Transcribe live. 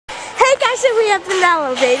Actually, we have an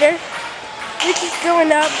elevator, which is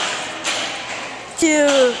going up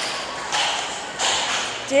to,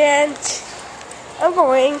 and I'm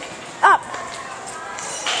going up.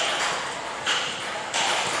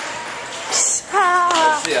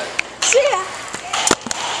 See ya. See ya.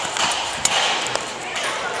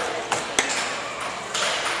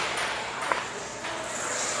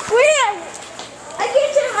 Where? I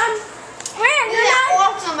get to, where? It's an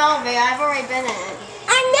awesome elevator. I've already been in it.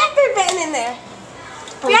 I've never been in there.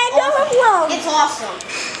 Yeah, I go alone. It's awesome.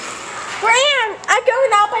 Graham, I'm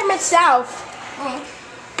going out by myself.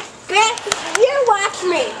 Graham, you watch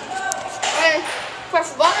me. And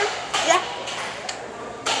press the button. Yeah.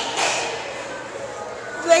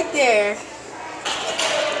 Right there.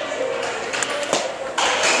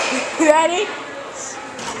 Ready?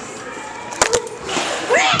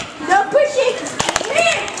 No pushing.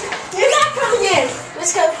 You're not coming in.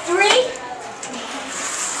 Let's go. 3.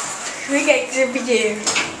 We get to begin.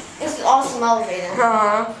 It's an awesome elevator.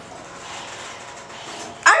 I've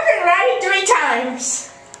been riding 3 times.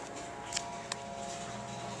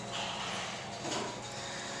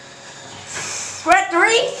 We're at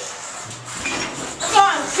 3. Come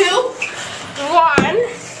on, 2, 1.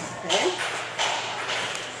 Okay.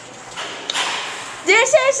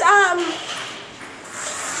 This is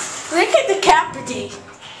look at the capacity.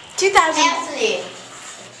 2,000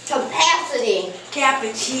 Capacity.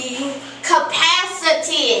 Capacity.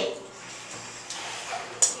 capacity.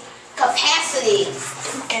 Capacity.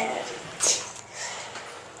 Capacity.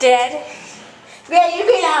 Dead. Where you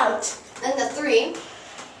get out? And the 3.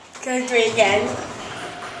 Go 3 again.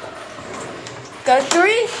 Go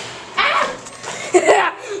 3. Ah!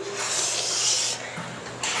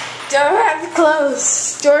 Don't have to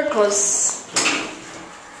close. Door close.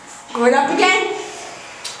 Going up again.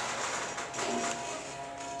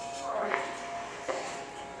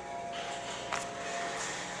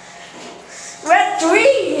 We're at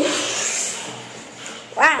 3.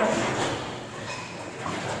 Wow.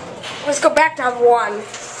 Let's go back to 1.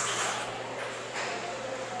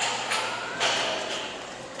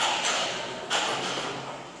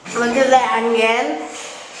 Look at that again.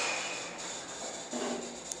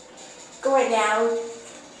 Going down.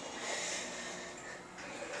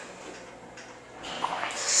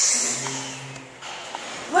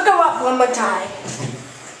 Look him up one more time.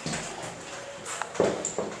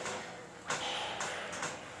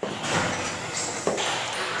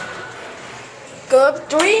 Go up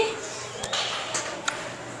 3.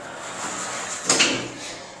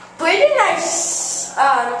 Pretty nice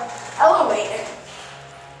elevator.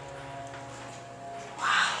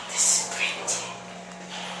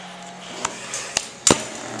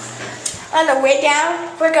 On the way down,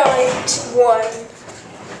 we're going to 1.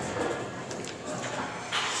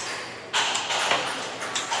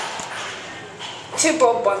 Two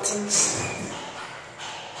both buttons.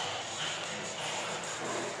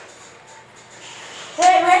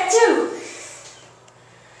 Hey, we're at 2.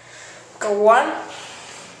 Go 1.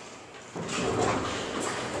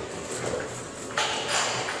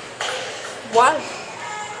 One.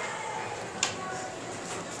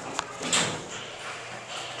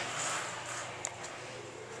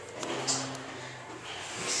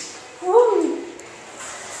 Woo.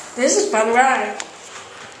 This is fun ride.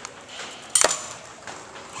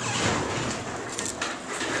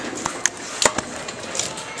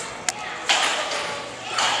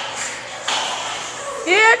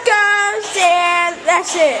 Here it goes, and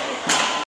that's it.